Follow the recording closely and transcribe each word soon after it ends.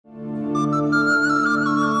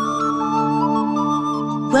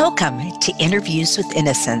Welcome to Interviews with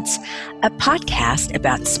Innocence, a podcast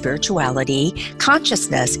about spirituality,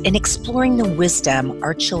 consciousness, and exploring the wisdom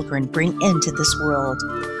our children bring into this world.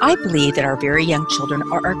 I believe that our very young children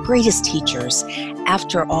are our greatest teachers.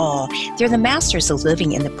 After all, they're the masters of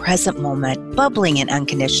living in the present moment, bubbling in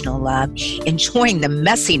unconditional love, enjoying the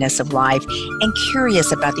messiness of life, and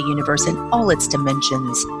curious about the universe in all its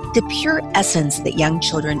dimensions. The pure essence that young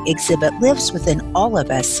children exhibit lives within all of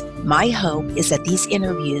us. My hope is that these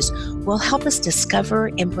interviews will help us discover,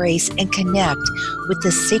 embrace, and connect with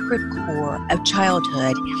the sacred core of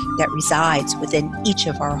childhood that resides within each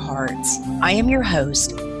of our hearts. I am your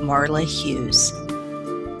host, Marla Hughes.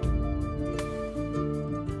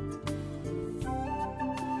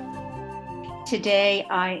 Today,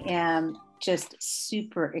 I am just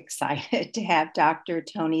super excited to have Dr.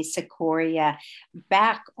 Tony Cicoria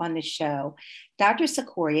back on the show. Dr.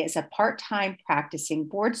 Cicoria is a part-time practicing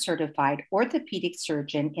board-certified orthopedic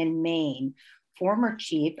surgeon in Maine, former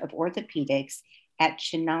chief of orthopedics at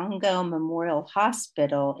Chenango Memorial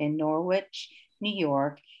Hospital in Norwich, New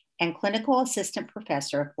York, and clinical assistant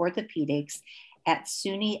professor of orthopedics at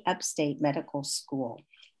SUNY Upstate Medical School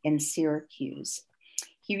in Syracuse.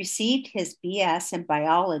 He received his BS in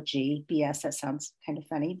biology, BS, that sounds kind of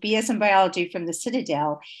funny, BS in biology from the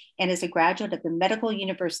Citadel, and is a graduate of the Medical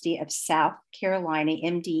University of South Carolina,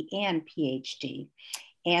 MD and PhD,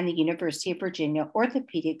 and the University of Virginia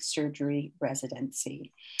Orthopedic Surgery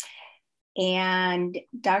Residency. And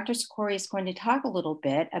Dr. Cicoria is going to talk a little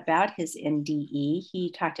bit about his NDE.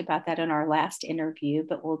 He talked about that in our last interview,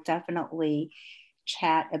 but we'll definitely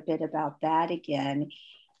chat a bit about that again.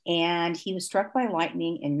 And he was struck by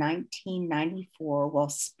lightning in 1994 while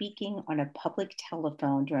speaking on a public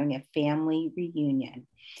telephone during a family reunion.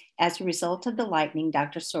 As a result of the lightning,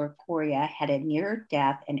 Dr. Cicoria had a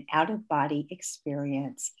near-death and out-of-body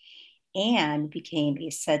experience and became a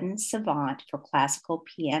sudden savant for classical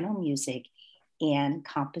piano music and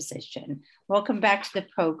composition. Welcome back to the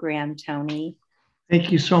program, Tony.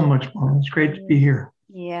 Thank you so much, Mom. It's great to be here.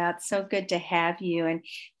 Yeah, it's so good to have you. And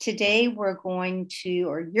today you're going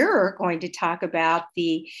to talk about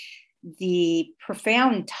the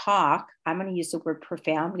profound talk. I'm going to use the word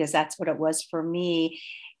profound because that's what it was for me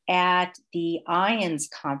at the IANS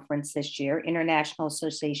conference this year, International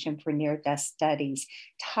Association for Near-Death Studies,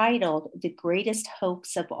 titled The Greatest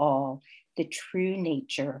Hoax of All, The True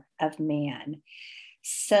Nature of Man.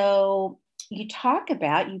 So you've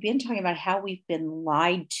been talking about how we've been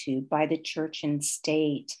lied to by the church and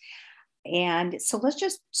state. And so let's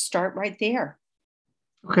just start right there.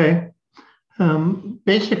 Okay.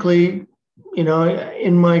 Basically,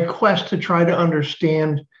 in my quest to try to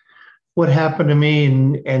understand what happened to me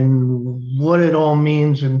and what it all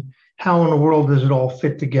means and how in the world does it all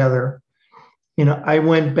fit together, I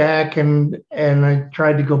went back and I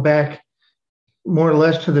tried to go back more or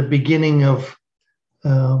less to the beginning of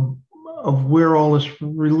where all this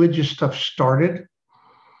religious stuff started.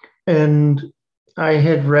 And I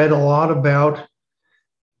had read a lot about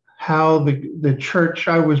how the church,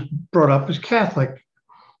 I was brought up as Catholic,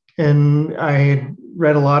 and I had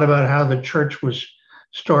read a lot about how the church was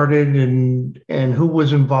started and who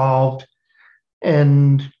was involved.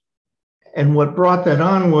 And what brought that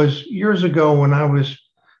on was years ago when I was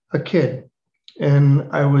a kid and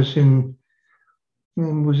I was in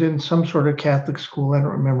some sort of Catholic school. I don't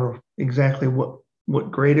remember exactly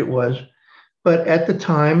what grade it was. But at the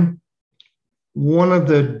time, one of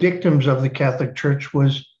the dictums of the Catholic Church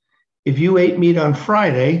was if you ate meat on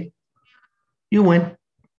Friday, you went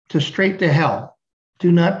straight to hell.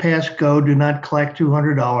 Do not pass go, do not collect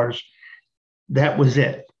 $200. That was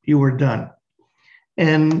it. You were done.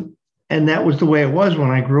 And that was the way it was when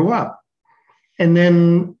I grew up. And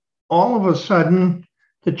then all of a sudden,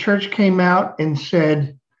 the church came out and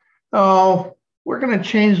said, oh, we're going to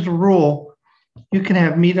change the rule. You can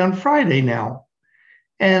have meat on Friday now.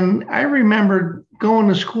 And I remember going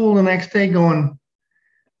to school the next day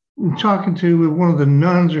talking to one of the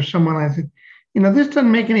nuns or someone. I said, this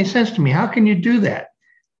doesn't make any sense to me. How can you do that?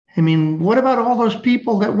 I mean, what about all those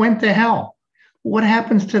people that went to hell? What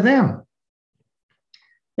happens to them?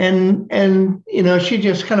 And she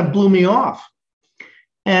just kind of blew me off.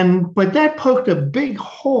 But that poked a big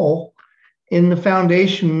hole in the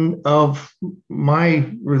foundation of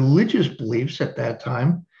my religious beliefs at that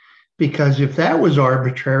time, because if that was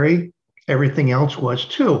arbitrary, everything else was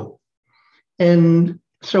too. And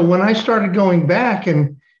so when I started going back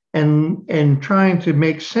and trying to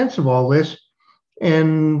make sense of all this,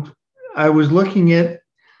 and I was looking at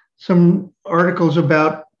some articles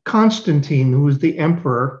about Constantine, who was the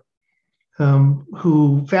emperor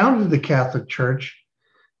who founded the Catholic Church.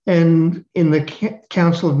 and in the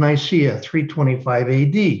Council of Nicaea, 325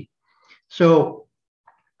 AD. So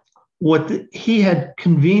he had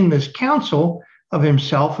convened this council of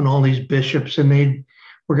himself and all these bishops, and they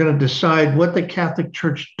were going to decide what the Catholic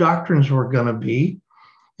Church doctrines were going to be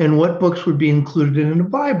and what books would be included in the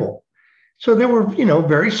Bible. So they were,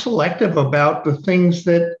 very selective about the things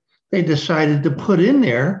that they decided to put in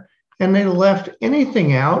there, and they left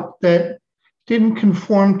anything out that didn't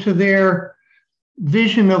conform to their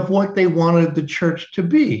vision of what they wanted the church to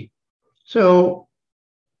be. So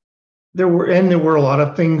there were a lot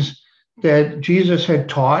of things that Jesus had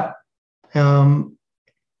taught and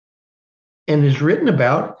is written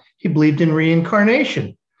about. He believed in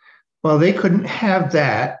reincarnation. Well, they couldn't have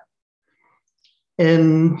that.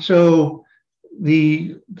 And so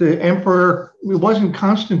the emperor, it wasn't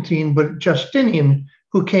Constantine, but Justinian,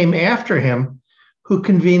 who came after him, who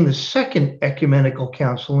convened the Second Ecumenical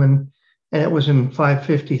Council, and it was in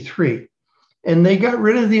 553. And they got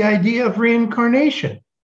rid of the idea of reincarnation.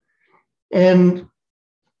 And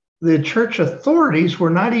the church authorities were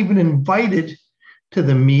not even invited to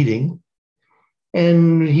the meeting.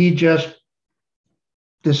 And he just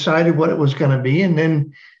decided what it was going to be, and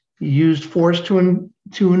then used force to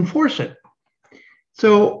enforce it.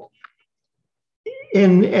 So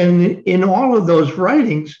in all of those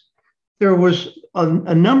writings, there was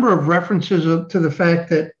a number of references to the fact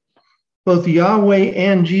that both Yahweh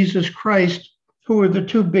and Jesus Christ, who are the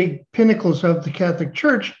two big pinnacles of the Catholic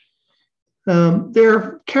Church,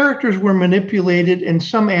 their characters were manipulated and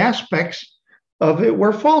some aspects of it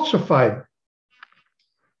were falsified.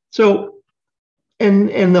 So,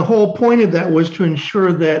 and the whole point of that was to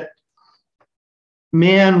ensure that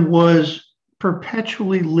man was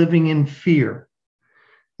perpetually living in fear,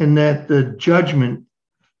 and that the judgment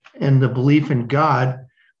and the belief in God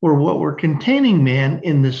were what were containing man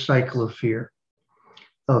in this cycle of fear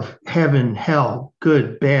of heaven, hell,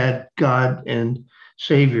 good, bad, God, and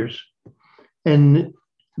saviors. And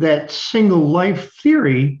that single life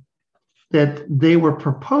theory that they were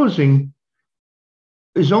proposing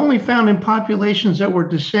is only found in populations that were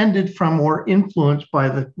descended from or influenced by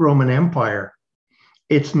the Roman Empire.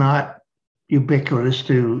 It's not ubiquitous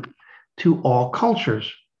to all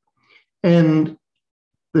cultures. And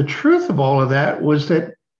the truth of all of that was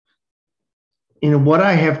that, what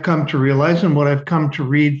I have come to realize and what I've come to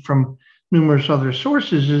read from numerous other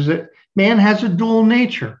sources is that man has a dual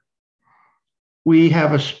nature. We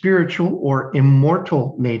have a spiritual or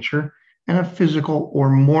immortal nature and a physical or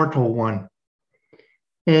mortal one.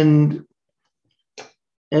 And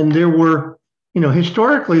there were,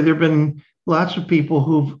 historically, there have been lots of people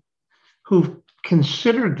who've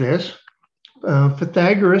considered this.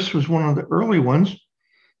 Pythagoras was one of the early ones,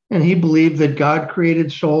 and he believed that God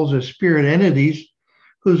created souls as spirit entities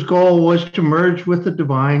whose goal was to merge with the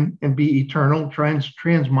divine and be eternal,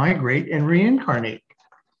 transmigrate, and reincarnate.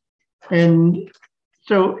 And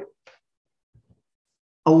so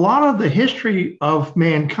a lot of the history of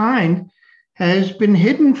mankind has been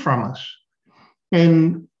hidden from us.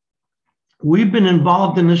 And we've been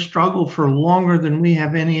involved in this struggle for longer than we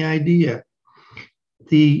have any idea.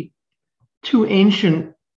 The two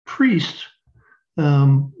ancient priests,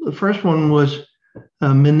 the first one was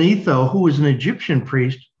Manetho, who was an Egyptian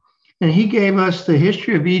priest, and he gave us the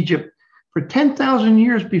history of Egypt for 10,000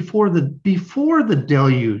 years before the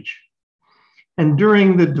deluge, and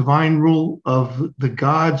during the divine rule of the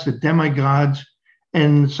gods, the demigods,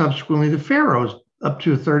 and subsequently the pharaohs up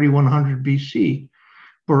to 3100 BC.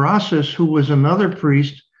 Berossus, who was another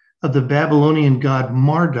priest of the Babylonian god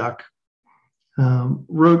Marduk,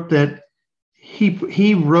 wrote that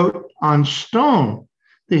he wrote on stone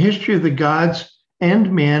the history of the gods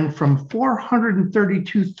and man from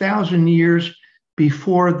 432,000 years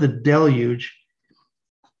before the deluge,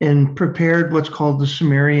 and prepared what's called the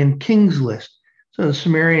Sumerian Kings List. So the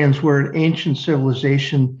Sumerians were an ancient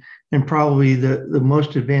civilization and probably the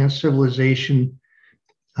most advanced civilization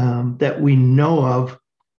that we know of,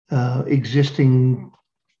 existing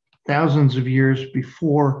thousands of years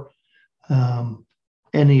before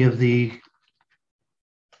any of the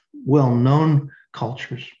well-known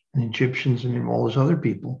cultures, the Egyptians and all those other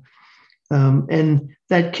people. And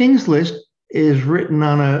that King's List is written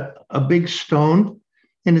on a big stone,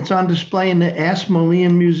 and it's on display in the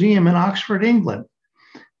Ashmolean Museum in Oxford, England.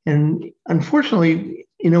 And unfortunately,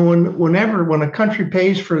 when a country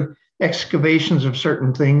pays for excavations of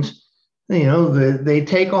certain things, they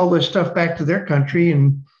take all this stuff back to their country,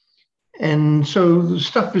 and so the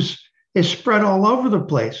stuff is spread all over the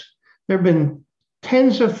place. There have been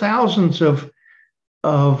tens of thousands of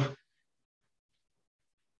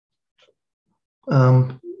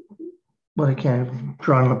what I can't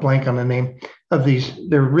draw a blank on the name of these.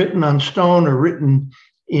 They're written on stone or written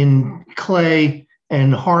in clay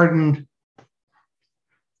and hardened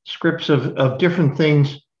scripts of different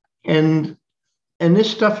things. And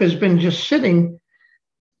this stuff has been just sitting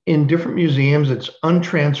in different museums. It's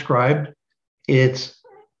untranscribed. It's,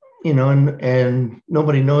 and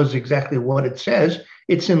nobody knows exactly what it says.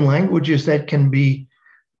 It's in languages that can be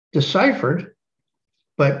deciphered,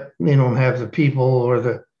 but they don't have the people or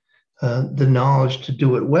the knowledge to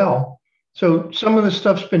do it well. So some of the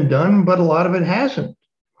stuff's been done, but a lot of it hasn't.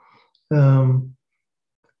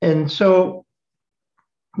 And so,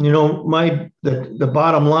 the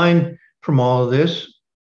bottom line from all of this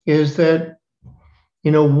is that,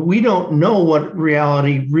 we don't know what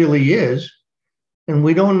reality really is, and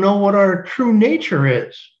we don't know what our true nature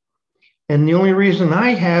is. And the only reason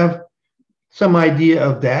I have some idea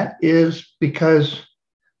of that is because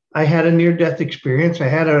I had a near-death experience. I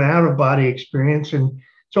had an out-of-body experience. And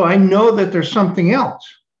so I know that there's something else.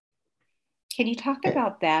 Can you talk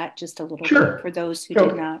about that just a little Sure. bit for those who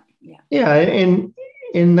did not? Yeah. Yeah. In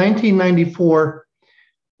 1994,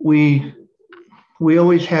 we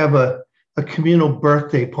always have a communal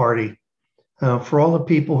birthday party for all the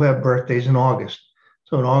people who have birthdays in August.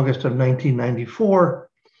 So in August of 1994,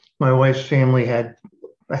 my wife's family had,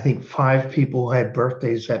 I think, 5 people who had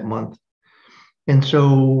birthdays that month. And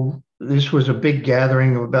so this was a big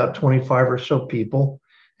gathering of about 25 or so people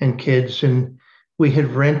and kids. And we had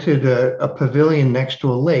rented a pavilion next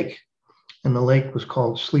to a lake. And the lake was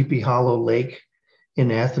called Sleepy Hollow Lake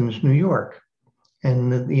in Athens, New York.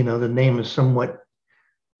 And, the name is somewhat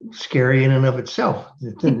scary in and of itself,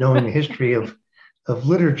 knowing the history of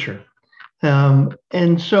literature.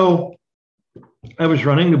 And so I was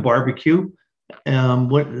running the barbecue.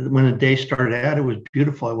 When the day started out, it was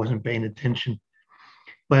beautiful. I wasn't paying attention.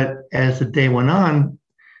 But as the day went on,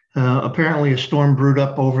 apparently a storm brewed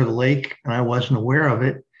up over the lake, and I wasn't aware of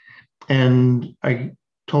it. And I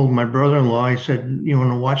told my brother-in-law, I said, you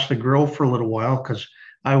want to watch the grill for a little while, because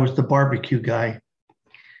I was the barbecue guy.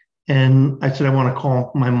 And I said, I want to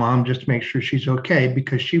call my mom just to make sure she's okay,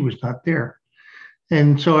 because she was not there.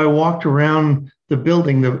 And so I walked around the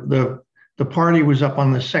building. The party was up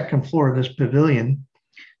on the second floor of this pavilion,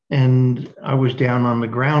 and I was down on the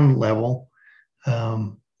ground level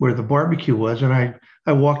where the barbecue was. And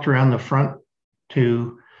I walked around the front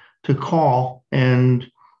to call, and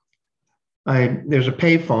there's a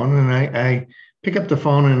pay phone, and I pick up the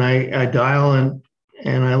phone and I dial, and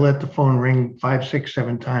I let the phone ring 5, 6,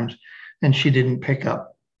 7 times, and she didn't pick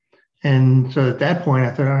up. And so at that point, I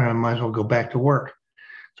thought, all right, I might as well go back to work.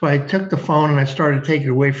 So I took the phone and I started taking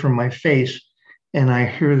it away from my face, and I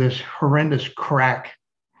hear this horrendous crack,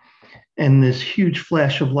 and this huge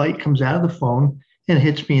flash of light comes out of the phone and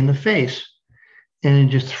hits me in the face, and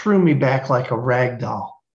it just threw me back like a rag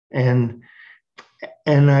doll. But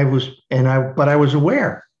I was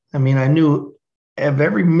aware. I mean, I knew of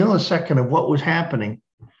every millisecond of what was happening,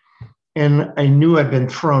 and I knew I'd been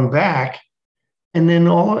thrown back. And then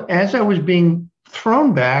as I was being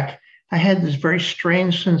thrown back, I had this very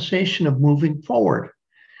strange sensation of moving forward.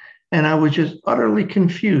 And I was just utterly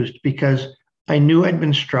confused, because I knew I'd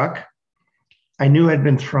been struck. I knew I'd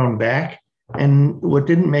been thrown back. And what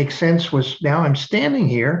didn't make sense was, now I'm standing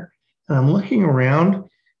here and I'm looking around,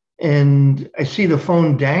 and I see the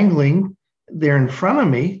phone dangling there in front of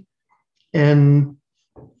me, and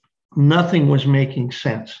nothing was making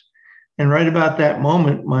sense. And right about that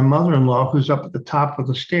moment, my mother-in-law, who's up at the top of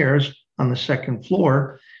the stairs on the second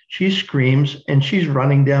floor, she screams, and she's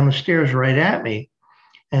running down the stairs right at me.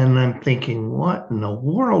 And I'm thinking, what in the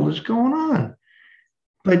world is going on?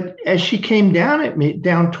 But as she came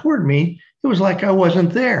down toward me, it was like I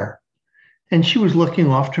wasn't there. And she was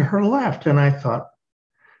looking off to her left. And I thought,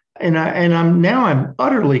 I'm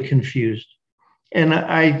utterly confused. And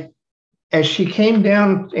as she came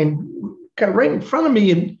down and got right in front of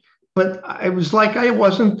me, but it was like I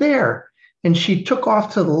wasn't there. And she took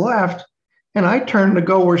off to the left, and I turned to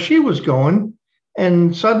go where she was going.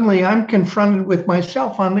 And suddenly I'm confronted with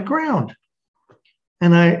myself on the ground.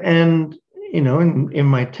 And in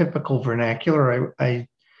my typical vernacular,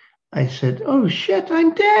 I said, "Oh shit,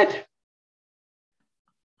 I'm dead."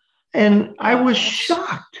 And I was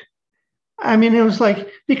shocked. I mean, it was like,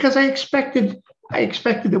 because I expected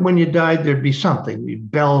that when you died, there'd be something,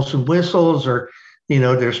 bells and whistles, or,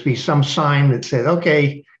 there'd be some sign that said,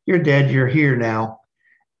 okay, you're dead, you're here now.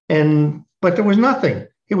 But there was nothing.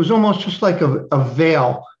 It was almost just like a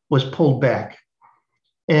veil was pulled back.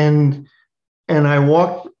 And I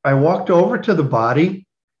walked over to the body,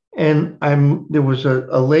 and there was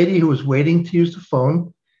a lady who was waiting to use the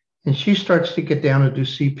phone, and she starts to get down to do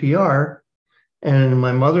CPR. and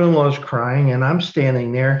my mother-in-law is crying, and I'm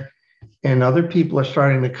standing there, and other people are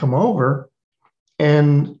starting to come over,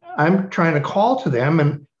 and I'm trying to call to them,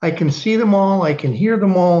 and I can see them all, I can hear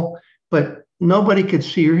them all, but nobody could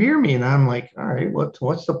see or hear me. And I'm like, all right,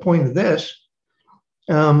 what's the point of this?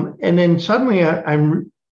 And then suddenly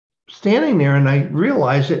I'm standing there and I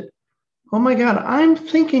realize that, oh my God, I'm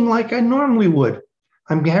thinking like I normally would.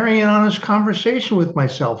 I'm carrying on this conversation with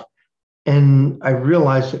myself. And I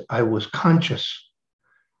realized that I was conscious.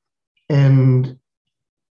 And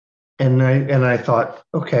I thought,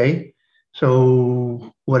 okay,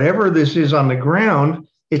 so whatever this is on the ground,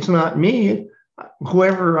 it's not me.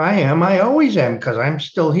 Whoever I am, I always am, because I'm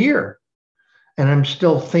still here. And I'm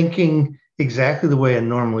still thinking exactly the way I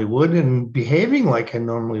normally would and behaving like I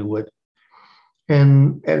normally would.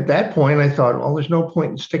 And at that point, I thought, well, there's no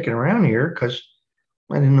point in sticking around here because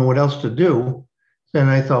I didn't know what else to do. Then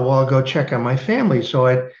I thought, well, I'll go check on my family. So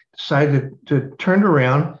I decided to turn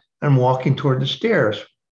around and walking toward the stairs.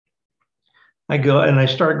 I go and I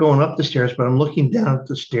start going up the stairs, but I'm looking down at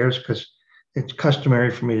the stairs because it's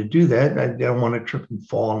customary for me to do that. I don't want to trip and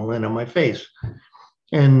fall and land on my face.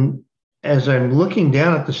 And as I'm looking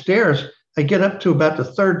down at the stairs, I get up to about the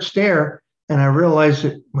third stair and I realize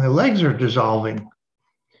that my legs are dissolving.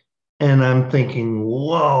 And I'm thinking,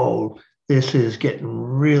 whoa, this is getting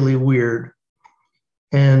really weird.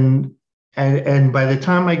 And by the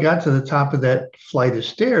time I got to the top of that flight of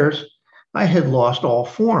stairs, I had lost all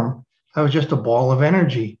form. I was just a ball of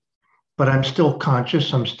energy, but I'm still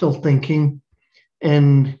conscious. I'm still thinking.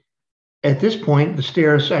 And at this point, the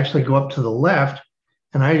stairs actually go up to the left,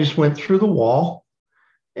 and I just went through the wall,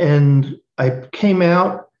 and I came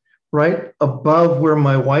out right above where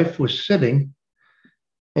my wife was sitting,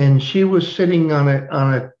 and she was sitting on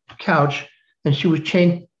a couch, and she was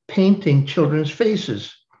painting children's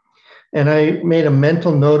faces. And I made a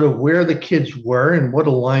mental note of where the kids were and what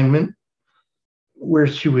alignment, where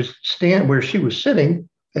she was sitting,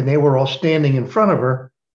 and they were all standing in front of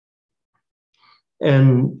her.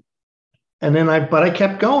 And then I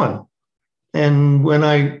kept going. And when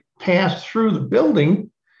I passed through the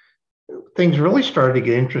building, things really started to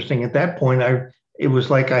get interesting. At that point, it was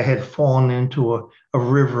like I had fallen into a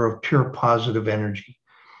river of pure positive energy.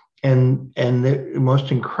 And the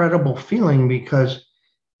most incredible feeling, because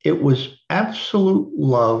it was absolute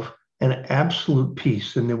love and absolute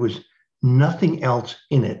peace, and there was nothing else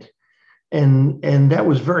in it. And that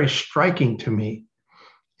was very striking to me.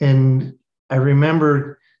 And I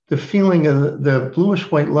remember the feeling of the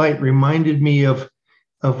bluish white light reminded me of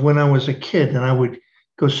when I was a kid, and I would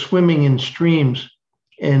go swimming in streams,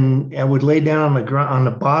 and I would lay down on the ground on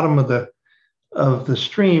the bottom of the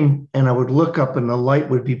stream, and I would look up, and the light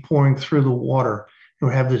would be pouring through the water. It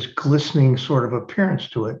would have this glistening sort of appearance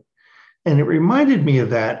to it. And it reminded me of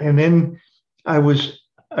that. And then I was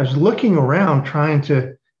looking around trying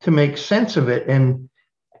to make sense of it. And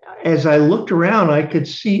as I looked around, I could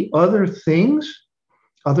see other things,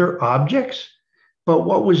 other objects. But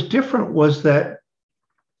what was different was that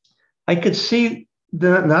I could see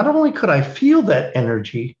that not only could I feel that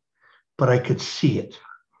energy, but I could see it.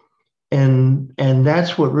 And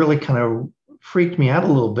that's what really kind of freaked me out a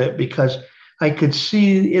little bit, because I could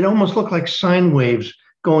see it almost looked like sine waves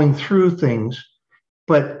going through things.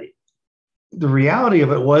 But the reality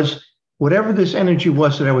of it was, whatever this energy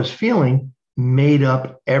was that I was feeling made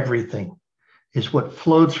up everything, is what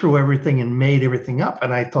flowed through everything and made everything up.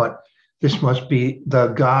 And I thought, this must be the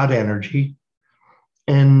God energy.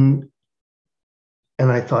 And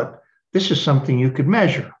I thought, this is something you could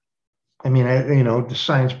measure. I mean, the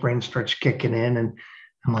science brain starts kicking in, and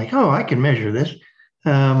I'm like, oh, I can measure this.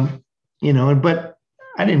 But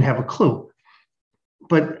I didn't have a clue.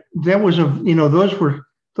 But that was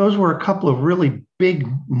those were a couple of really big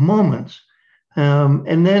moments.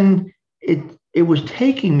 And then it was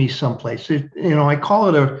taking me someplace. I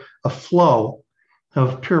call it a flow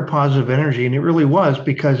of pure positive energy. And it really was,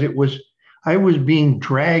 because I was being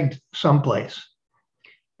dragged someplace.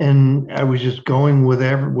 And I was just going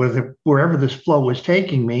wherever this flow was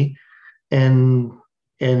taking me. And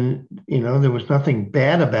there was nothing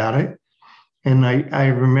bad about it. And I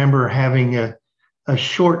remember having a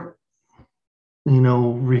short,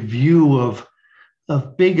 review of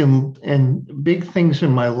big and big things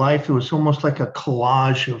in my life. It was almost like a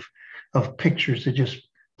collage of pictures that just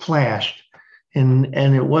flashed, and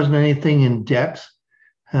it wasn't anything in depth,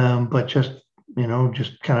 but just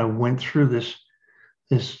kind of went through this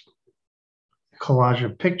collage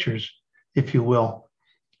of pictures, if you will.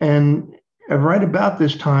 And right about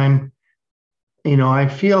this time, I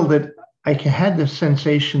feel that I had this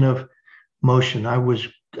sensation of motion. I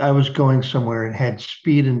was going somewhere and had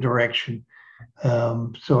speed and direction.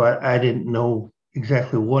 So I didn't know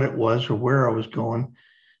exactly what it was or where I was going.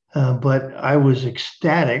 But I was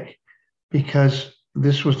ecstatic because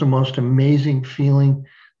this was the most amazing feeling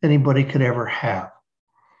anybody could ever have.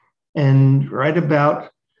 And right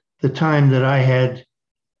about the time that I had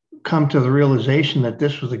come to the realization that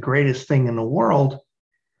this was the greatest thing in the world,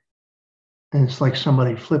 and it's like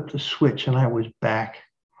somebody flipped a switch and I was back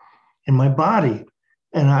in my body.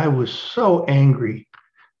 And I was so angry.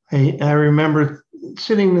 I remember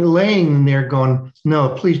laying there going, no,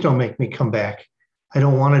 please don't make me come back. I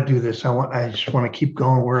don't want to do this. I just want to keep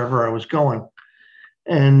going wherever I was going.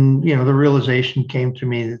 And, the realization came to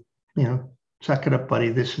me that, suck it up, buddy.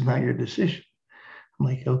 This is not your decision. I'm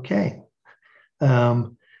like, okay.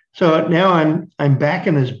 So now I'm back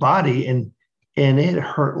in his body, and it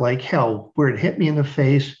hurt like hell. Where it hit me in the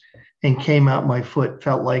face and came out my foot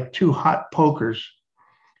felt like two hot pokers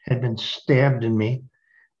had been stabbed in me.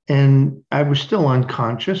 And I was still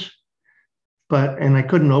unconscious, and I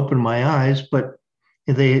couldn't open my eyes, but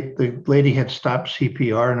the lady had stopped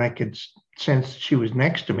CPR and I could sense that she was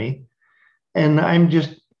next to me. And I'm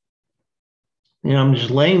just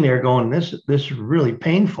laying there going, this is really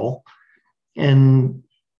painful. And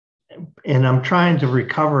I'm trying to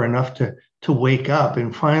recover enough to wake up.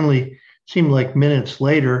 And finally, it seemed like minutes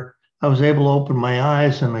later, I was able to open my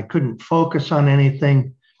eyes and I couldn't focus on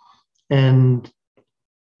anything. And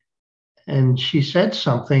she said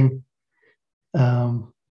something, and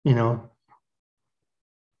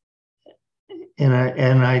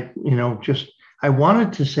I I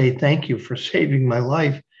wanted to say thank you for saving my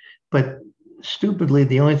life, but stupidly,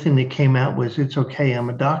 the only thing that came out was, it's okay, I'm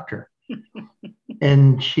a doctor.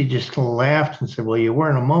 And she just laughed and said, well, you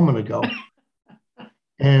weren't a moment ago.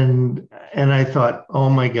 And I thought, oh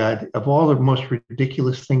my God, of all the most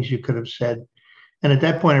ridiculous things you could have said. And at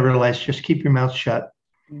that point, I realized, just keep your mouth shut.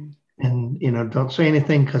 And, don't say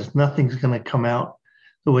anything, because nothing's going to come out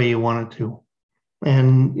the way you want it to.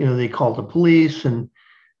 And, they called the police and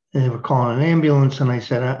they were calling an ambulance. And I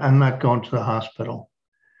said, I'm not going to the hospital.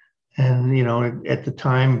 And, at the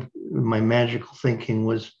time, my magical thinking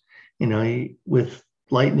was, with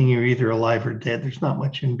lightning, you're either alive or dead. There's not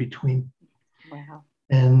much in between. Wow.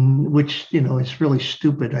 And which, it's really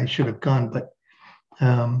stupid. I should have gone, but,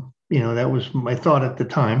 that was my thought at the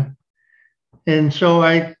time. And so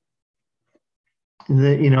I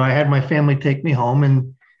had my family take me home,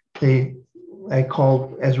 and I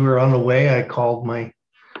called, as we were on the way, I called my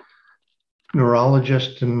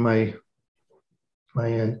neurologist and my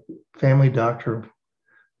family doctor,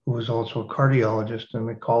 who was also a cardiologist, and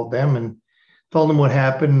I called them and told them what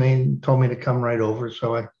happened. They told me to come right over.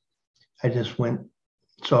 So I just went,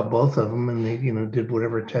 saw both of them, and they, did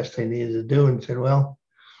whatever test they needed to do, and said, well,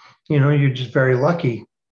 you're just very lucky.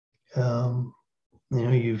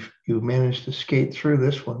 You've managed to skate through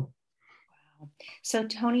this one. Wow. So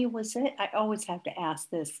Tony, I always have to ask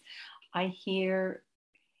this. I hear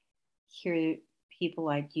people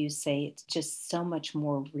like you say it's just so much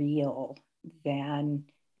more real than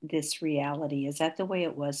this reality. Is that the way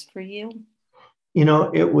it was for you?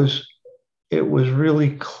 It was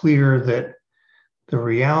really clear that the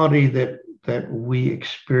reality that we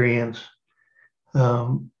experience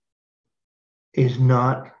is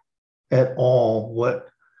not at all what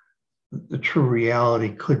the true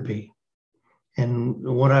reality could be. And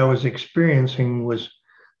what I was experiencing was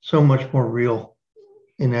so much more real,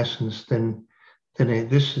 in essence, than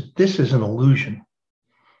this is an illusion.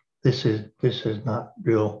 This is not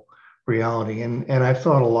real reality. And I've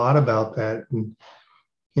thought a lot about that. And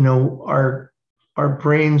our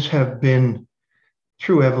brains have been,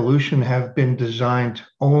 through evolution, have been designed to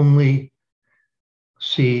only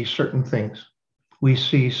see certain things. We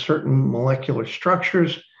see certain molecular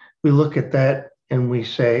structures. We look at that and we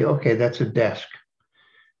say, okay, that's a desk.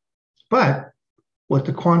 But what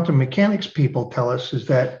the quantum mechanics people tell us is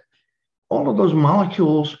that all of those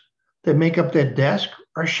molecules that make up that desk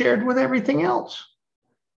are shared with everything else.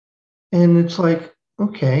 And it's like,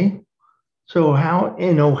 okay, so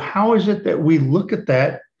how is it that we look at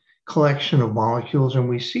that collection of molecules and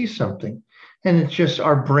we see something? And it's just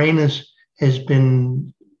our brain has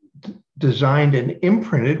been designed and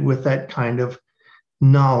imprinted with that kind of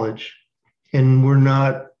knowledge. And we're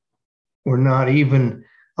not even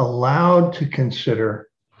allowed to consider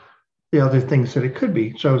the other things that it could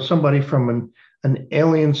be. So somebody from an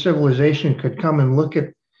alien civilization could come and look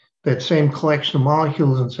at that same collection of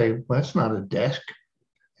molecules and say, well, that's not a desk,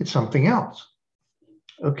 it's something else.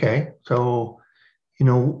 Okay, so,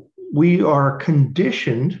 we are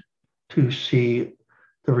conditioned to see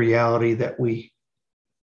the reality that we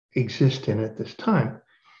exist in at this time.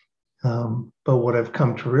 But what I've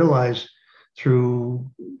come to realize, through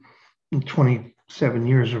 27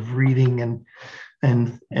 years of reading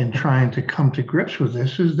and trying to come to grips with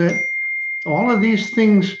this, is that all of these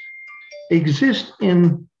things exist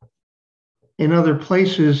in other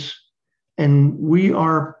places, and we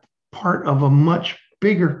are part of a much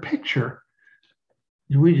bigger picture.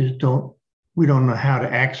 We just don't know how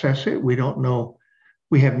to access it. We have no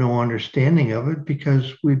understanding of it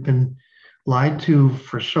because we've been lied to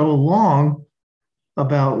for so long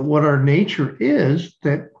about what our nature is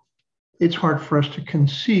that it's hard for us to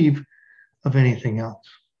conceive of anything else.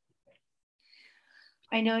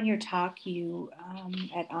 I know in your talk, you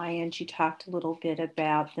at IAND, you talked a little bit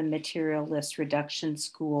about the materialist reduction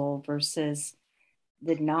school versus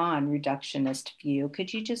the non-reductionist view.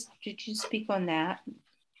 Did you speak on that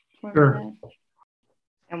for a minute?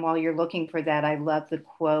 And while you're looking for that, I love the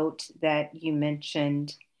quote that you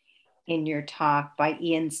mentioned in your talk by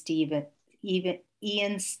Ian Stevenson.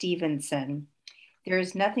 There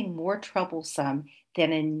is nothing more troublesome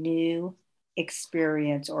than a new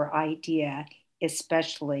experience or idea,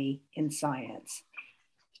 especially in science.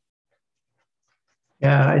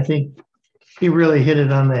 Yeah, I think he really hit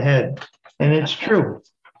it on the head. And it's true,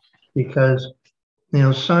 because,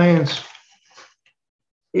 science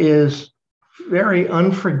is very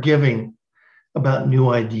unforgiving about new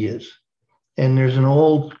ideas. And there's an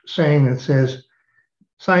old saying that says,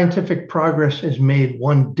 scientific progress is made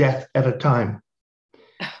one death at a time.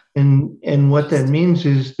 And what that means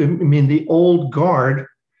is, the old guard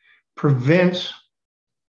prevents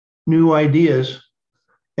new ideas,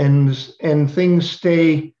 and things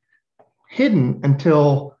stay hidden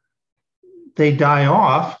until they die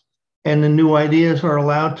off and the new ideas are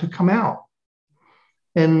allowed to come out.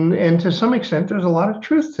 And to some extent, there's a lot of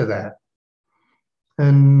truth to that.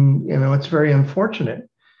 And, it's very unfortunate.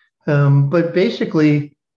 But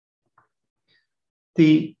basically,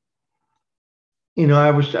 in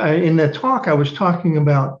the talk, I was talking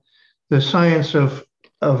about the science of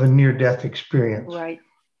a near-death experience. Right.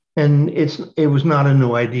 And it was not a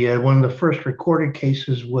new idea. One of the first recorded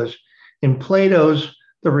cases was in Plato's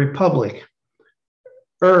The Republic.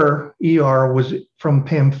 Er was from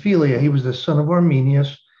Pamphylia. He was the son of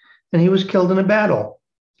Arminius, and he was killed in a battle.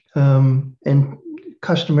 And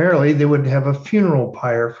customarily, they would have a funeral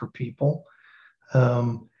pyre for people.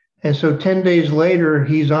 And so 10 days later,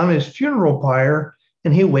 he's on his funeral pyre,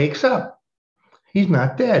 and he wakes up. He's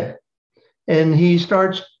not dead. And he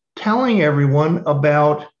starts telling everyone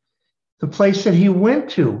about the place that he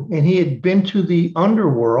went to. And he had been to the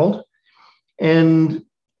underworld, and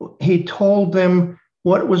he told them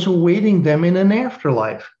what was awaiting them in an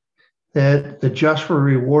afterlife, that the just were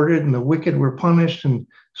rewarded and the wicked were punished, and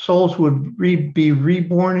souls would be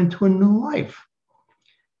reborn into a new life.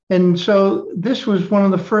 And so this was one of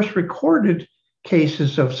the first recorded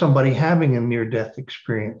cases of somebody having a near-death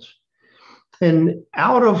experience. And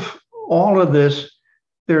out of all of this,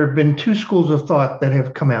 there have been two schools of thought that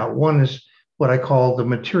have come out. One is what I call the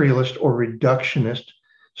materialist or reductionist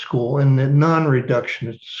school, and the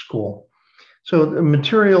non-reductionist school. So the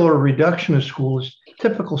material or reductionist school is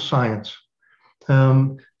typical science.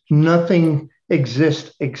 Nothing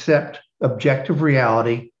exists except objective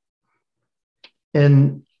reality,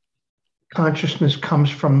 and consciousness comes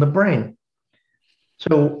from the brain.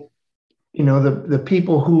 So, the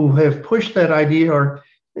people who have pushed that idea are,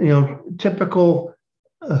 typical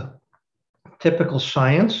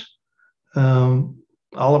science.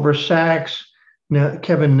 Oliver Sacks,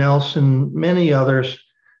 Kevin Nelson, many others.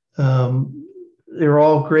 They're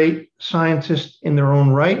all great scientists in their own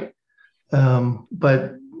right,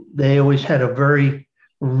 but they always had a very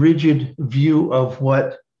rigid view of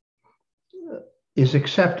what is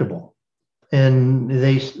acceptable. And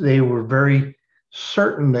they were very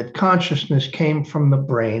certain that consciousness came from the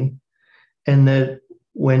brain, and that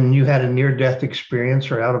when you had a near-death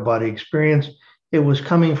experience or out-of-body experience, it was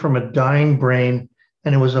coming from a dying brain,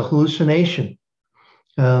 and it was a hallucination,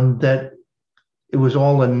 that it was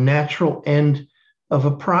all a natural end of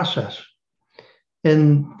a process.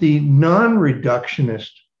 And the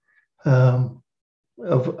non-reductionist,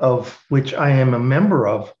 of which I am a member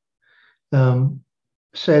of,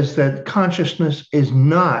 says that consciousness is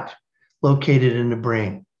not located in the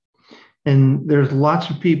brain. And there's lots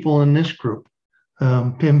of people in this group,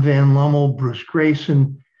 Pim Van Lommel, Bruce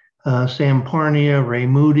Grayson, Sam Parnia, Ray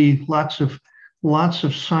Moody, lots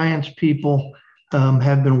of science people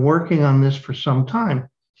have been working on this for some time.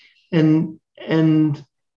 And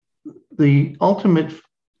the ultimate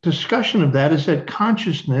discussion of that is that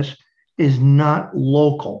consciousness is not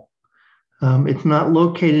local. It's not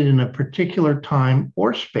located in a particular time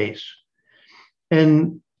or space.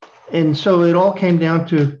 And so it all came down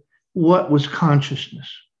to what was consciousness.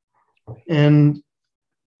 And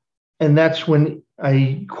that's when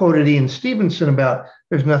I quoted Ian Stevenson about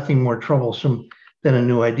there's nothing more troublesome than a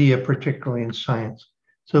new idea, particularly in science.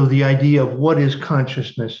 So the idea of what is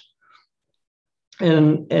consciousness.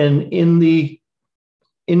 And in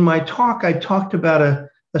my talk, I talked about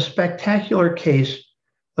a spectacular case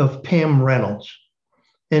of Pam Reynolds.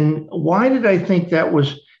 And why did I think that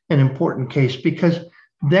was an important case? Because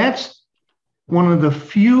that's one of the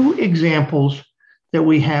few examples that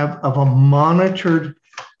we have of a monitored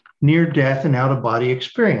near-death and out-of-body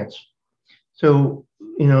experience. So,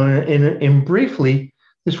 in briefly,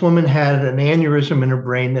 this woman had an aneurysm in her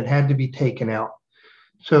brain that had to be taken out.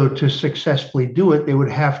 So to successfully do it, they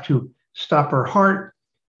would have to stop her heart,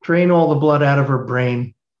 drain all the blood out of her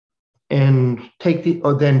brain, and then take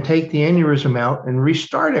the aneurysm out and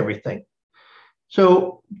restart everything.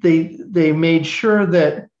 So they made sure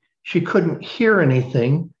that she couldn't hear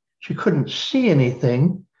anything, she couldn't see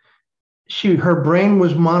anything. Her brain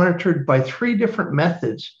was monitored by 3 different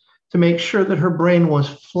methods to make sure that her brain was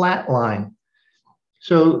flatline.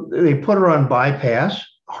 So they put her on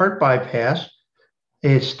heart bypass.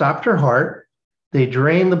 They stopped her heart. They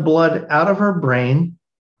drained the blood out of her brain.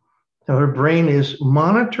 So her brain is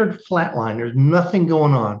monitored flatline. There's nothing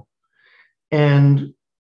going on. And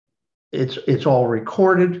it's all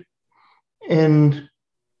recorded. And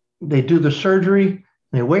they do the surgery.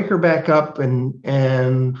 They wake her back up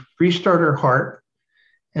and restart her heart.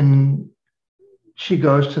 And she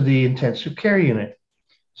goes to the intensive care unit.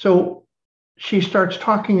 So she starts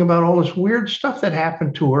talking about all this weird stuff that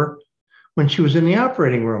happened to her when she was in the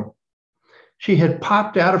operating room. She had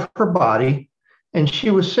popped out of her body, and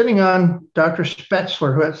she was sitting on Dr.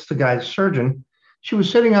 Spetzler, who that's the guy's surgeon. She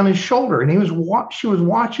was sitting on his shoulder, and she was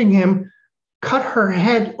watching him cut her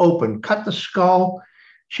head open, cut the skull.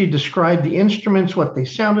 She described the instruments, what they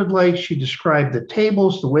sounded like. She described the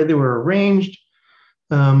tables, the way they were arranged.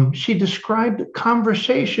 She described the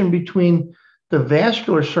conversation between the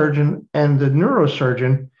vascular surgeon and the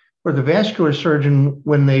neurosurgeon, where the vascular surgeon,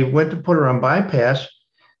 when they went to put her on bypass,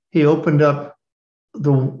 he opened up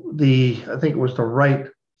I think it was the right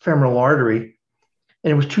femoral artery,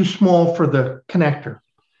 and it was too small for the connector.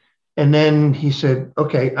 And then he said,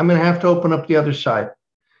 okay, I'm going to have to open up the other side.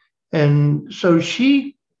 And so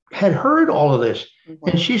she had heard all of this,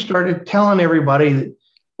 and she started telling everybody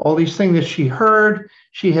all these things that she heard.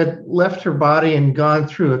 She had left her body and gone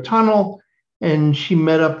through a tunnel, and she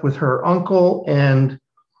met up with her uncle and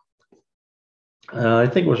I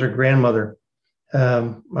think it was her grandmother.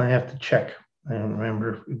 I have to check. I don't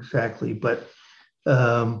remember exactly, but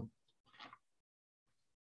wow.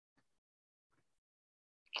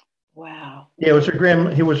 Yeah, it was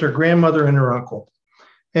her grandmother and her uncle.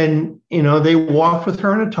 And they walked with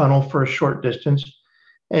her in a tunnel for a short distance,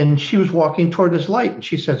 and she was walking toward this light, and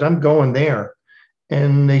she says, I'm going there.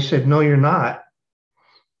 And they said, no, you're not.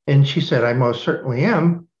 And she said, I most certainly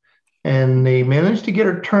am. And they managed to get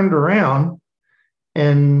her turned around,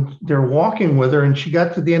 and they're walking with her, and she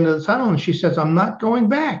got to the end of the tunnel, and she says, I'm not going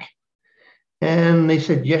back. And they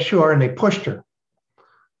said, yes, you are. And they pushed her.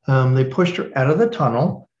 They pushed her out of the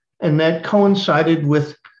tunnel, and that coincided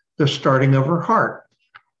with the starting of her heart.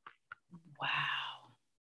 Wow.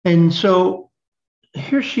 And so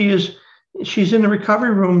here she is. She's in the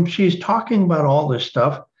recovery room. She's talking about all this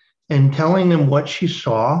stuff and telling them what she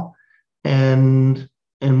saw. And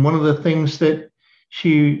one of the things that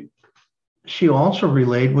she also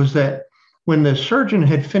relayed was that when the surgeon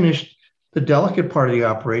had finished the delicate part of the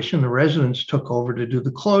operation, the residents took over to do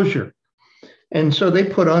the closure. And so they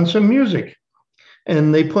put on some music,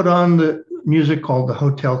 and they put on the music called the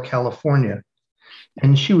Hotel California.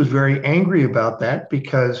 And she was very angry about that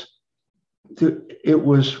because this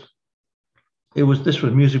was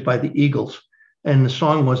music by the Eagles, and the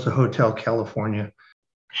song was the Hotel California.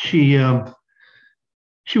 She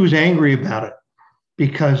was angry about it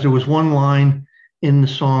because there was one line in the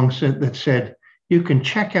song that said, you can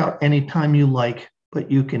check out anytime you like,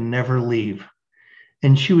 but you can never leave.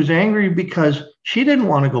 And she was angry because she didn't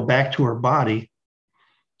want to go back to her body,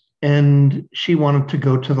 and she wanted to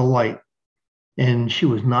go to the light, and she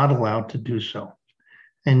was not allowed to do so.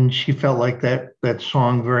 And she felt like that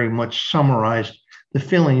song very much summarized the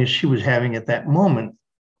feelings she was having at that moment.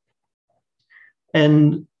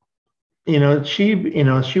 And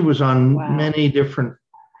she was on many different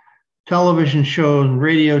television shows,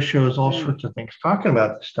 radio shows, all sorts of things talking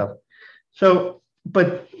about this stuff. So,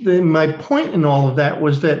 but my point in all of that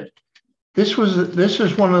was that this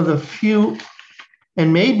is one of the few,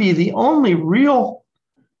 and maybe the only real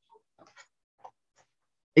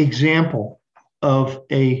example of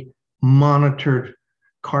a monitored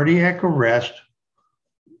cardiac arrest,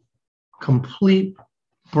 complete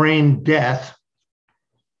brain death,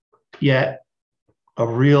 yet a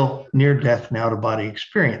real near-death and out-of-body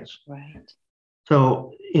experience. Right.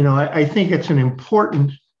 So, I think it's an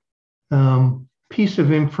important piece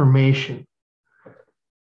of information.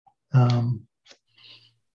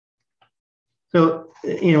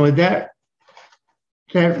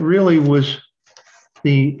 That really was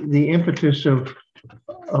the impetus of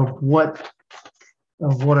what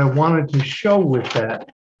I wanted to show with that.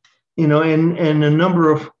 And a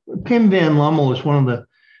number of Pim van Lommel is one of the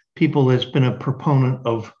people that's been a proponent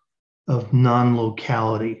of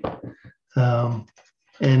non-locality.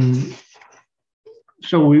 And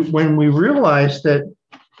so when we realized that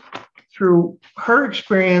through her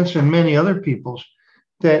experience and many other people's,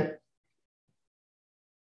 that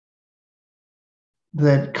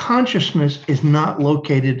consciousness is not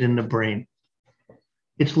located in the brain.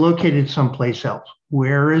 It's located someplace else.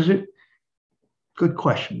 Where is it? Good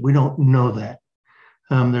question. We don't know that.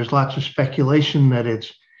 There's lots of speculation that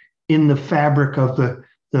it's in the fabric of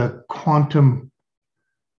the quantum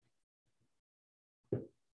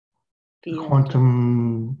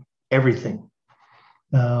everything.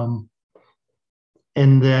 And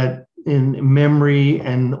that in memory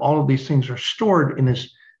and all of these things are stored in this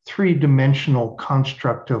three-dimensional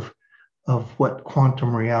construct of what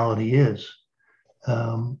quantum reality is.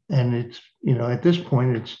 And it's, at this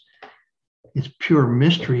point, it's pure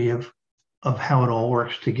mystery of how it all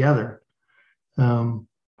works together.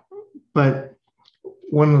 But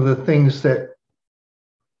one of the things that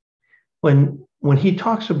when he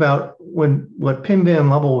talks about what Pim van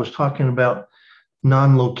Lommel was talking about,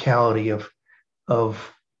 non-locality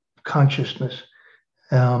of consciousness,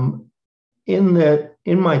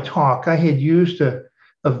 in my talk, I had used a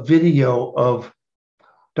video of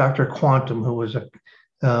Dr. Quantum, who was a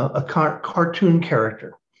cartoon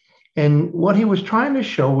character. And what he was trying to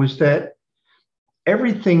show was that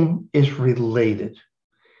everything is related.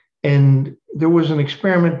 And there was an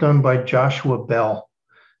experiment done by Joshua Bell.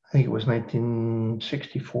 I think it was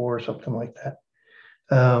 1964 or something like that.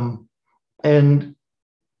 And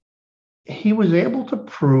he was able to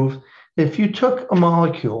prove that if you took a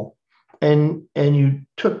molecule and you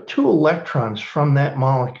took two electrons from that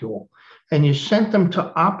molecule and you sent them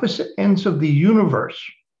to opposite ends of the universe,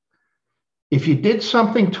 if you did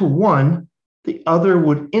something to one, the other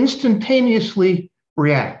would instantaneously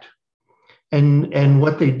react. And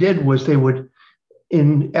what they did was they would,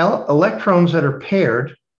 in electrons that are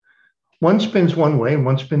paired, one spins one way and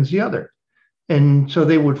one spins the other. And so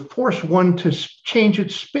they would force one to change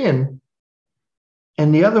its spin,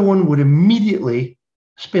 and the other one would immediately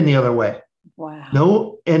spin the other way.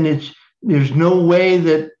 Wow. There's no way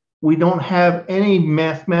that we don't have any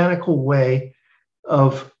mathematical way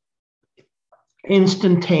of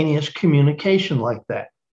instantaneous communication like that.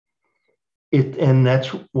 And that's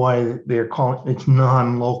why they're calling it's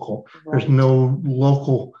non-local. Right. There's no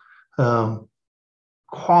local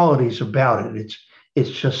qualities about it.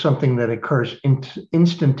 It's just something that occurs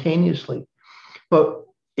instantaneously. But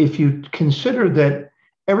if you consider that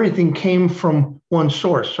everything came from one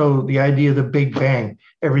source, so the idea of the Big Bang,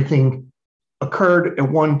 everything occurred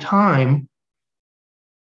at one time,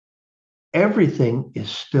 everything is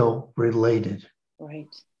still related.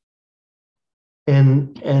 Right.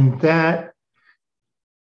 And that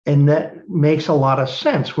makes a lot of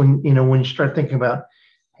sense when you start thinking about,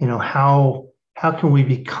 how can we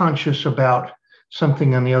be conscious about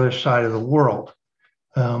something on the other side of the world?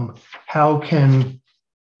 How can,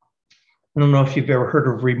 I don't know if you've ever heard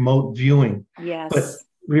of remote viewing. Yes. But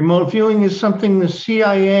remote viewing is something the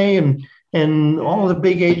CIA and all of the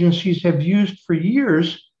big agencies have used for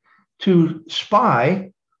years to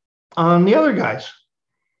spy on the other guys.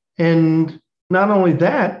 And not only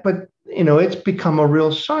that, but it's become a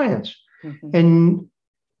real science. Mm-hmm.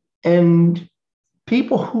 And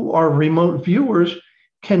people who are remote viewers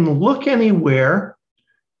can look anywhere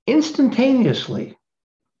instantaneously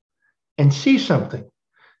and see something.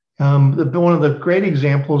 One of the great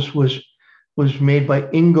examples was made by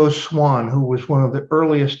Ingo Swann, who was one of the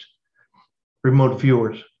earliest remote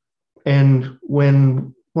viewers. And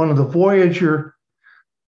when one of the Voyager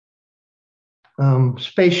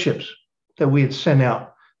spaceships that we had sent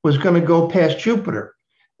out was going to go past Jupiter,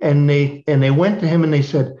 and they went to him and they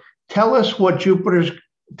said, tell us what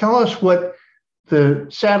the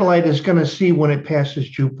satellite is going to see when it passes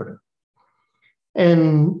Jupiter.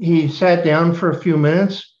 And he sat down for a few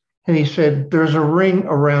minutes and he said, there's a ring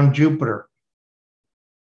around Jupiter.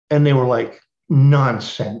 And they were like,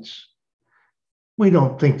 nonsense. We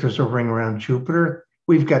don't think there's a ring around Jupiter.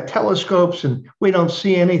 We've got telescopes and we don't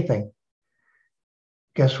see anything.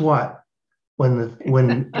 guess what? When it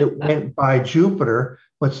went by Jupiter,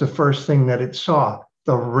 what's the first thing that it saw?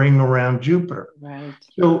 The ring around Jupiter. Right.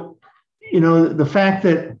 So, the fact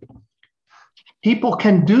that people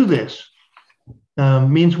can do this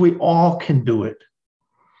means we all can do it.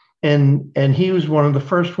 And he was one of the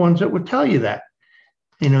first ones that would tell you that.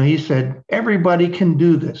 He said, everybody can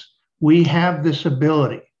do this. We have this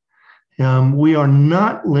ability. We are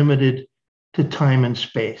not limited to time and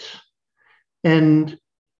space. And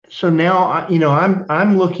so now,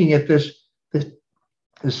 I'm looking at the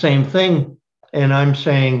same thing, and I'm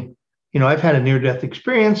saying, I've had a near-death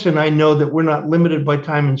experience, and I know that we're not limited by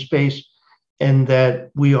time and space, and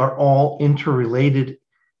that we are all interrelated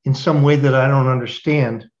in some way that I don't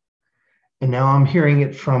understand. And now I'm hearing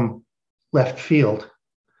it from left field.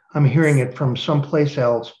 I'm hearing it from someplace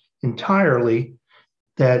else entirely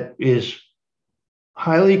that is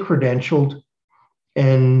highly credentialed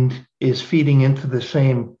and is feeding into the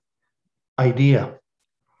same idea.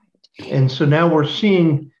 And so now we're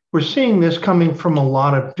seeing this coming from a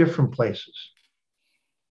lot of different places.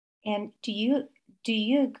 And do you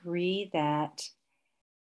agree that,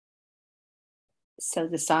 so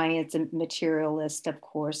the science and materialist, of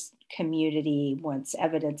course, community wants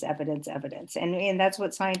evidence, evidence, evidence. And that's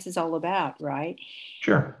what science is all about, right?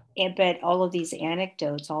 Sure. But all of these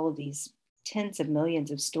anecdotes, all of these tens of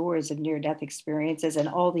millions of stories of near-death experiences, and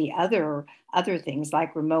all the other things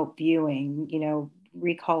like remote viewing,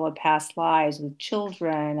 recall of past lives with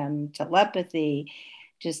children, telepathy,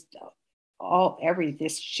 just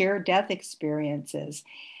this shared death experiences.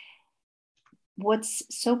 What's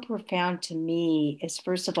so profound to me is,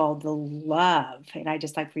 first of all, the love, and I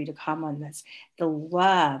just like for you to comment on this, the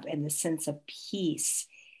love and the sense of peace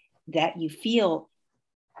that you feel,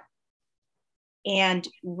 and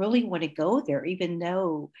really want to go there, even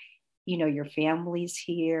though, your family's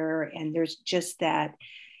here, and there's just that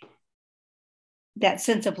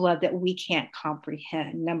sense of love that we can't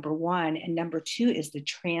comprehend, number one. And number two is the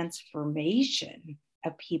transformation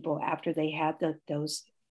of people after they had those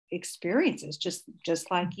experiences,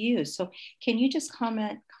 just like you. So can you just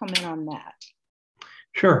comment on that?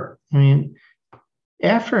 Sure. I mean,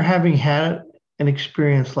 after having had an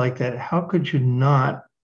experience like that, how could you not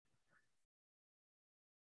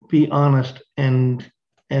be honest and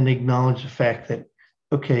acknowledge the fact that,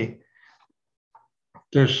 okay,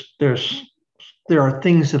 there are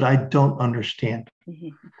things that I don't understand. Mm-hmm.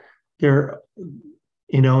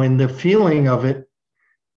 And the feeling of it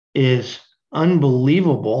is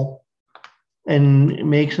unbelievable, and it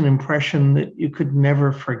makes an impression that you could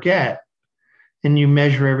never forget, and you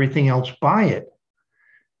measure everything else by it.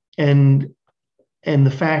 And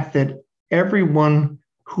the fact that everyone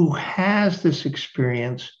who has this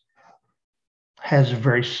experience has a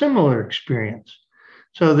very similar experience.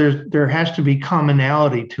 So there has to be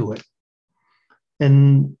commonality to it.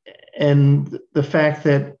 And the fact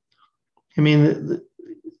that,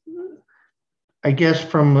 I guess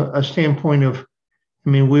from a standpoint of,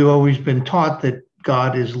 we've always been taught that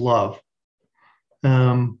God is love.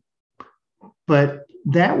 But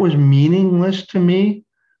that was meaningless to me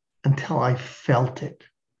until I felt it.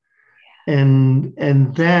 And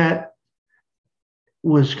that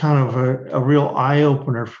was kind of a real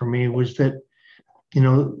eye-opener for me, was that,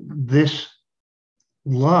 this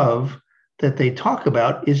love that they talk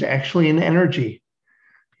about is actually an energy.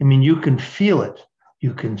 You can feel it,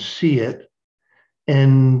 you can see it,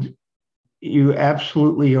 and you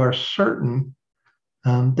absolutely are certain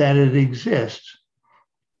that it exists.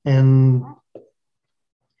 And,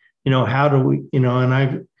 how do we,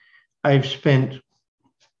 and I've spent,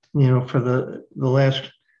 for the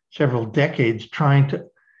last several decades trying to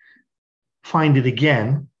find it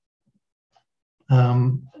again,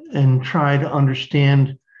 and try to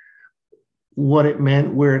understand what it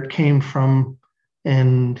meant, where it came from,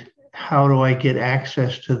 and how do I get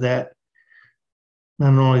access to that,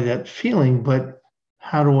 not only that feeling, but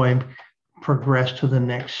how do I progress to the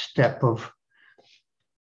next step of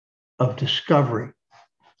discovery.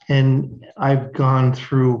 And I've been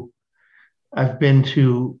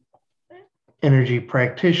to energy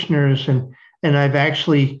practitioners, and I've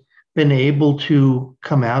actually been able to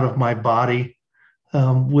come out of my body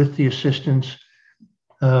with the assistance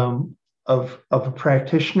of a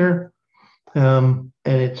practitioner. And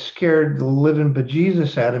it scared the living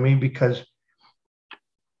bejesus out of me, because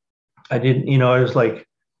I didn't, I was like,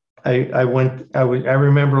 I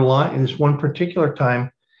remember lying this one particular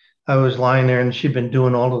time. I was lying there, and she'd been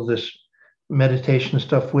doing all of this meditation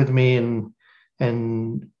stuff with me, and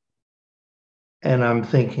I'm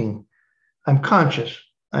thinking, I'm conscious.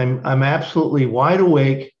 I'm absolutely wide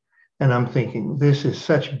awake, And I'm thinking, this is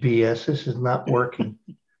such BS. This is not working.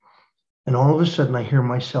 And all of a sudden I hear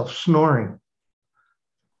myself snoring.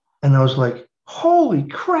 And I was like, holy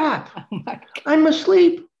crap, I'm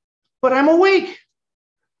asleep, but I'm awake.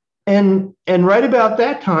 And right about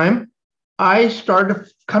that time, I started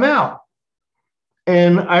to come out.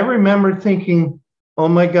 And I remember thinking, oh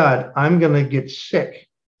my God, I'm going to get sick.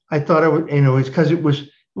 I thought I would, it's because it was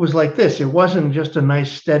like this. It wasn't just a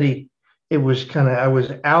nice steady. It was kind of, I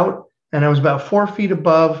was out and I was about 4 feet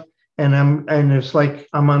above, and it's like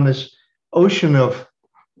I'm on this ocean of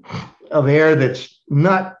air that's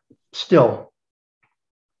not still.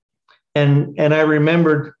 And I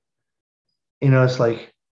remembered, it's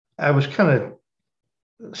like I was kind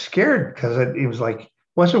of scared because it was like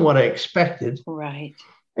wasn't what I expected. Right.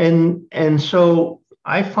 And so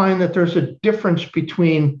I find that there's a difference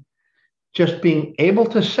between just being able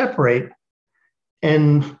to separate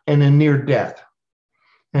and a near death.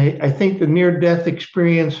 I think the near death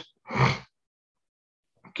experience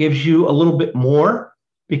gives you a little bit more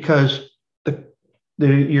because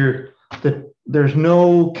there's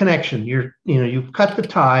no connection. You've cut the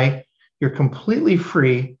tie. You're completely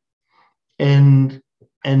free, and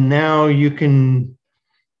now you can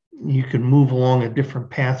move along a different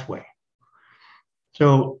pathway.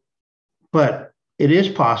 So, but it is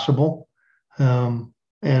possible, and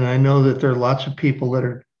I know that there are lots of people that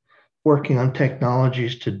are working on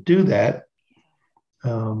technologies to do that.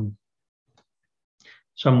 Some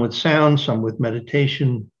with sound, some with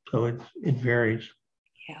meditation. So it varies.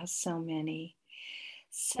 Yeah, so many.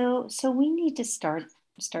 So we need to start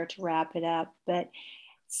to wrap it up. But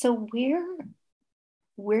so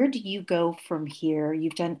where do you go from here?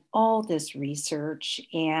 You've done all this research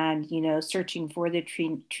and, searching for the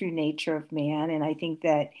true nature of man. And I think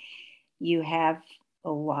that you have a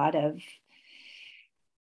lot of,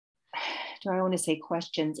 do I want to say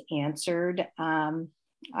questions answered?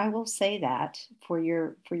 I will say that for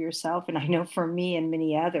yourself, and I know for me and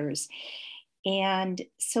many others. And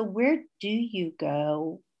so where do you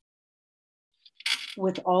go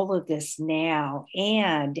with all of this now?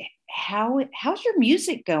 And how's your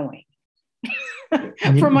music going?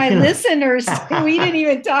 For my listeners, we didn't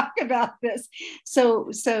even talk about this.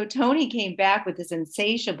 So Tony came back with this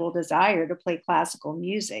insatiable desire to play classical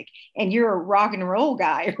music, and you're a rock and roll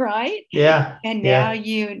guy, right? Yeah. And now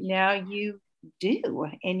you do,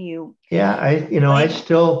 and you. Yeah, I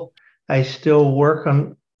still work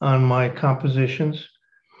on my compositions,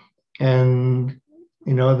 and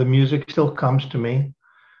the music still comes to me.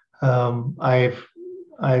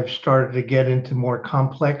 I've started to get into more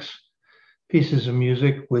complex pieces of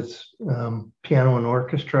music with piano and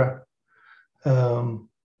orchestra, and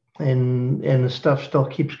the stuff still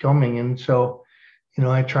keeps coming, and so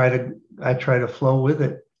I try to flow with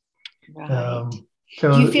it. Right.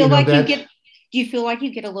 So do you feel like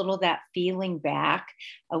you get a little of that feeling back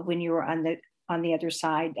of when you were on the other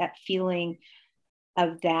side, that feeling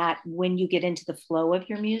of that when you get into the flow of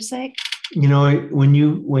your music? When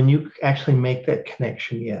you actually make that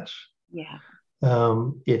connection, yes. Yeah.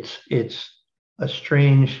 It's a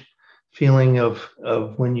strange feeling of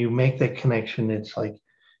when you make that connection. It's like,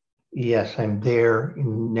 yes, I'm there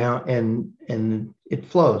now, and it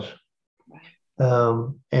flows.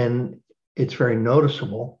 Right. And it's very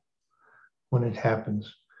noticeable when it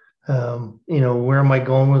happens. Where am I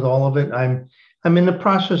going with all of it? I'm in the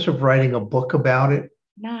process of writing a book about it.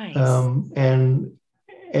 Nice. And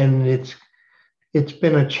it's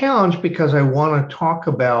been a challenge because I want to talk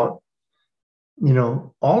about,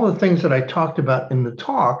 all the things that I talked about in the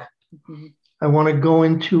talk. Mm-hmm. I want to go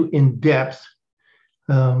into in depth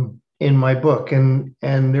in my book, and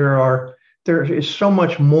there is so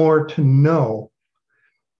much more to know.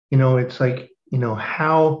 It's like,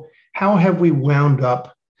 how have we wound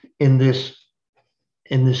up in this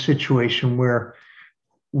situation where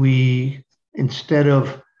we, instead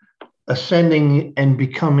of ascending and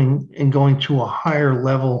becoming and going to a higher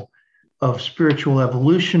level of spiritual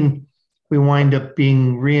evolution, we wind up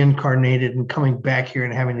being reincarnated and coming back here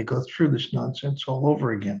and having to go through this nonsense all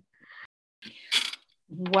over again.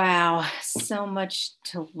 Wow, so much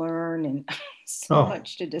to learn and so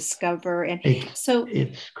much to discover. And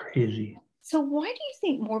it's crazy. So why do you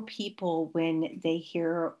think more people, when they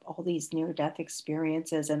hear all these near-death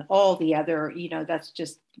experiences and all the other, that's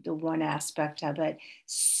just the one aspect of it,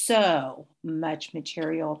 so much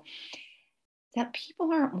material, that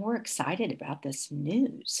people aren't more excited about this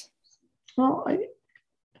news? Well,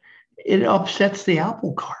 it upsets the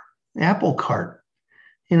apple cart.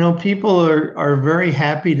 People are very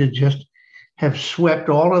happy to just have swept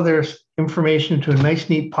all of their information to a nice,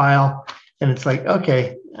 neat pile. And it's like,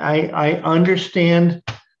 okay, I understand,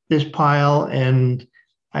 this pile, and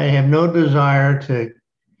I have no desire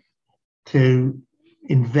to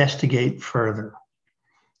investigate further.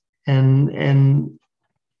 And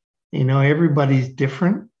everybody's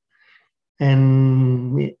different,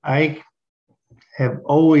 and I have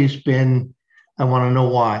always been, I want to know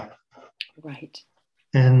why. Right.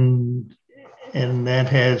 And that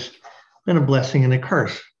has been a blessing and a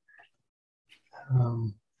curse.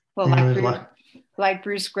 Like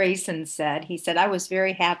Bruce Grayson said, he said, I was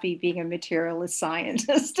very happy being a materialist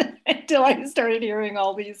scientist until I started hearing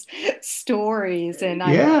all these stories, and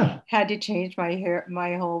I had to change my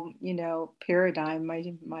whole, paradigm,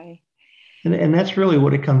 And that's really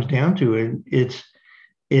what it comes down to. It's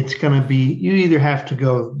going to be, you either have to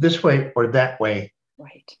go this way or that way.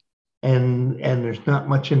 Right. And there's not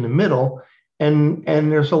much in the middle. And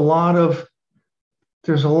there's a lot of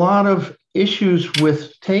issues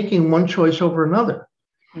with taking one choice over another.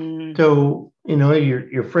 Mm. So,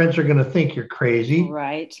 your friends are going to think you're crazy.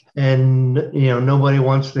 Right. And, nobody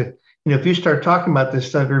wants to, if you start talking about this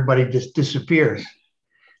stuff, everybody just disappears.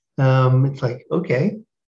 It's like, okay,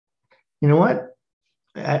 you know what?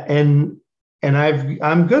 And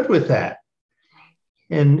I'm good with that.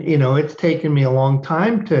 And, it's taken me a long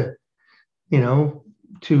time to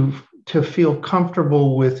feel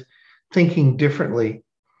comfortable with thinking differently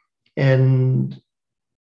and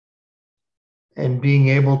being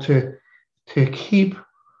able to keep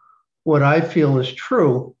what I feel is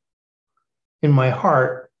true in my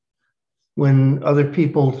heart when other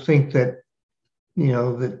people think that,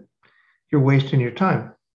 that you're wasting your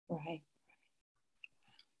time. Right.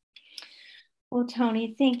 Well,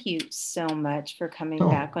 Tony, thank you so much for coming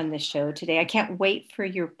back on the show today. I can't wait for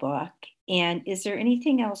your book. And is there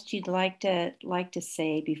anything else you'd like to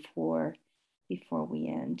say before we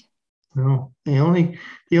end? No, the only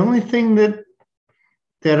thing that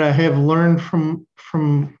I have learned from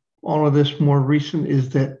all of this more recent is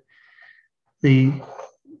that the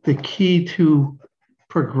key to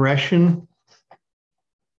progression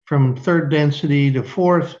from third density to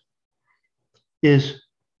fourth is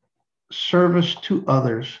service to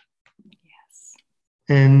others. Yes.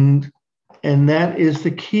 And that is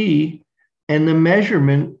the key and the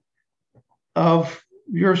measurement of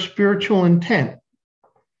your spiritual intent.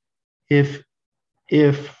 If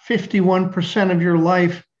 51% of your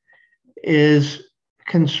life is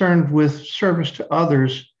concerned with service to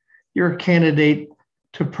others, you're a candidate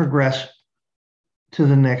to progress to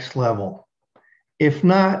the next level. If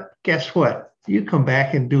not, guess what? You come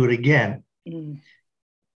back and do it again. Mm.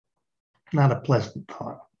 Not a pleasant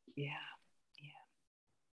thought. Yeah.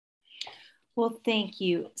 Well, thank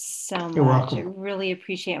you so much. You're welcome. I really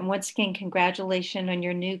appreciate it. And once again, congratulations on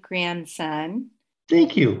your new grandson.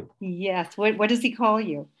 Thank you. Yes. What does he call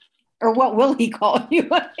you? Or what will he call you?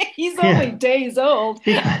 He's only days old.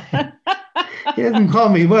 He hasn't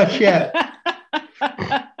called me much yet.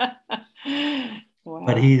 Wow.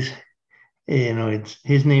 But he's,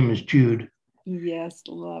 his name is Jude. Yes,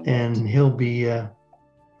 love it. And he'll be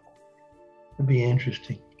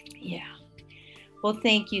interesting. Yeah. Well,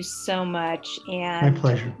 thank you so much. And my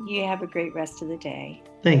pleasure. You have a great rest of the day.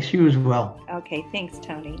 Thanks. You as well. Okay. Thanks,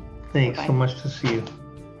 Tony. Thanks so much to see you.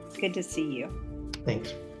 Good to see you.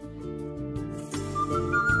 Thanks.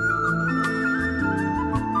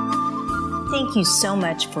 Thank you so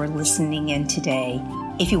much for listening in today.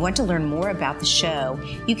 If you want to learn more about the show,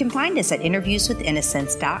 you can find us at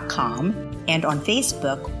interviewswithinnocence.com and on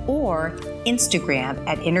Facebook or Instagram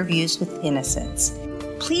at Interviews with Innocence.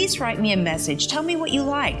 Please write me a message, tell me what you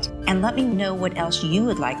liked, and let me know what else you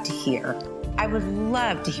would like to hear. I would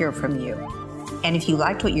love to hear from you. And if you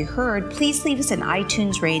liked what you heard, please leave us an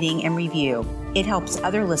iTunes rating and review. It helps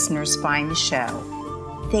other listeners find the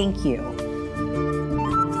show. Thank you.